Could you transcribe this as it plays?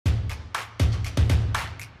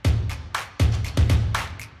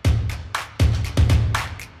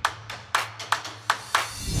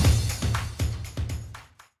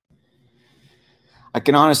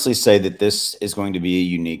can honestly say that this is going to be a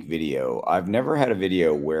unique video. I've never had a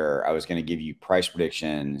video where I was going to give you price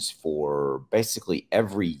predictions for basically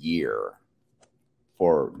every year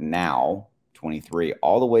for now, 23,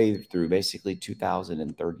 all the way through basically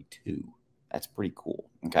 2032. That's pretty cool.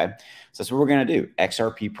 Okay. So that's what we're going to do.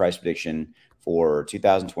 XRP price prediction for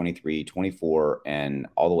 2023, 24, and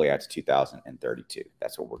all the way out to 2032.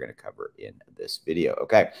 That's what we're going to cover in this video.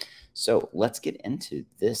 Okay. So let's get into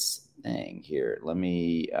this thing here. Let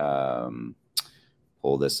me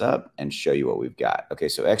pull this up and show you what we've got. Okay,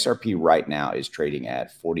 so XRP right now is trading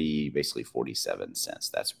at basically 47 cents.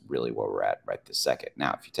 That's really where we're at right this second.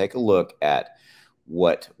 Now, if you take a look at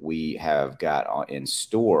what we have got in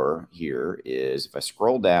store here is, if I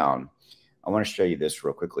scroll down, I want to show you this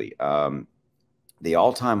real quickly. The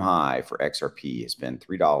all-time high for XRP has been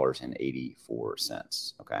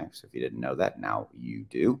 $3.84. Okay, so if you didn't know that, now you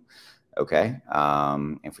do. Okay,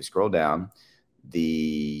 if we scroll down,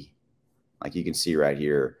 like you can see right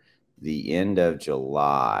here, the end of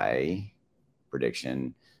July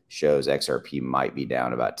prediction shows XRP might be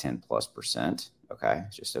down about 10+%. Okay,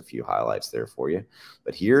 just a few highlights there for you.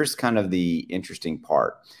 But here's kind of the interesting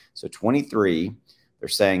part. So 23, they're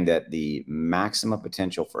saying that the maximum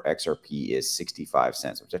potential for XRP is 65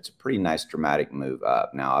 cents, which that's a pretty nice dramatic move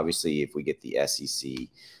up. Now, obviously, if we get the SEC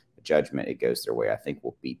judgment, it goes their way. I think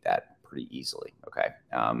we'll beat that pretty easily. Okay.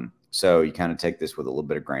 So you kind of take this with a little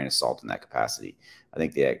bit of grain of salt in that capacity. I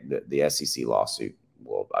think the SEC lawsuit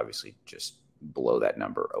will obviously just blow that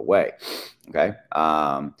number away. Okay.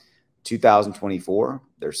 2024,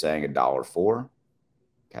 they're saying $1.04.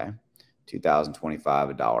 Okay. 2025,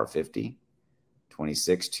 $1.50.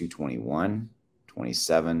 26, $2.21.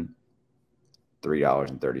 27,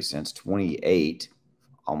 $3.30. 28,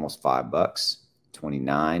 almost $5.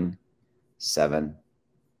 29, 7.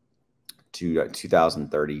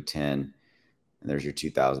 2030, 10, and there's your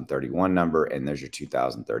 2031 number, and there's your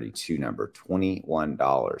 2032 number,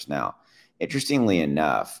 $21. Now, interestingly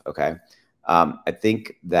enough, okay, I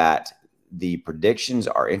think that the predictions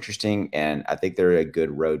are interesting, and I think they're a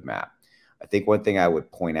good roadmap. I think one thing I would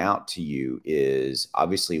point out to you is,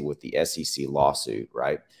 obviously with the SEC lawsuit,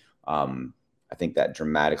 right? I think that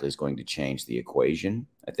dramatically is going to change the equation.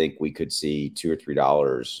 I think we could see $2 or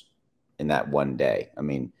 $3 in that one day. I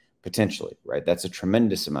mean, potentially, right? That's a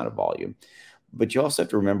tremendous amount of volume. But you also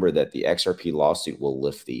have to remember that the XRP lawsuit will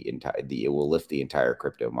lift the entire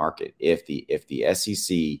crypto market. If the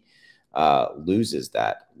SEC loses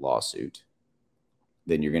that lawsuit,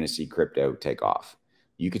 then you're going to see crypto take off.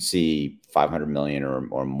 You could see 500 million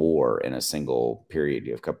or more in a single period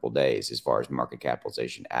of a couple of days as far as market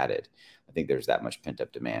capitalization added. I think there's that much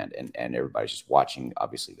pent-up demand, and everybody's just watching,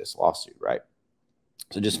 obviously, this lawsuit, right?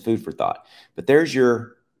 So just food for thought. But there's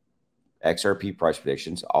your XRP price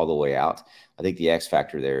predictions all the way out. I think the X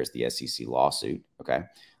factor there is the SEC lawsuit. Okay.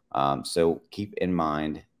 So keep in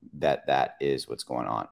mind that that is what's going on.